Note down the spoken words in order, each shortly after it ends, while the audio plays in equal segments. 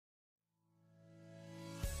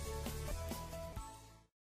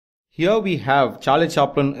Here we have Charlie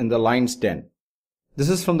Chaplin in the lion's den. This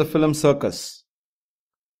is from the film Circus.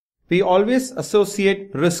 We always associate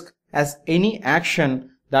risk as any action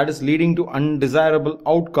that is leading to undesirable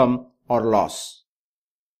outcome or loss.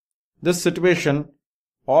 This situation,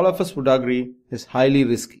 all of us would agree, is highly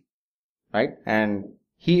risky, right? And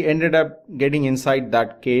he ended up getting inside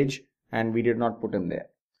that cage and we did not put him there.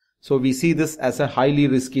 So we see this as a highly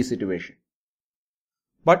risky situation.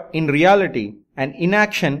 But in reality, an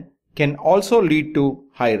inaction can also lead to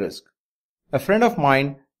high risk. A friend of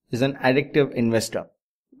mine is an addictive investor.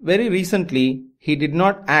 Very recently, he did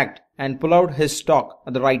not act and pull out his stock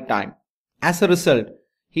at the right time. As a result,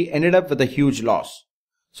 he ended up with a huge loss.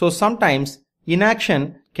 So sometimes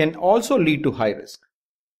inaction can also lead to high risk.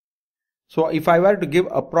 So if I were to give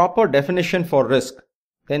a proper definition for risk,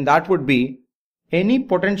 then that would be any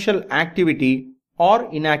potential activity or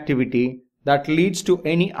inactivity that leads to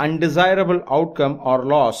any undesirable outcome or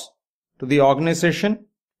loss to the organization,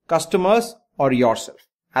 customers, or yourself,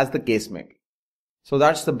 as the case may be. So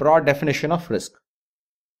that's the broad definition of risk.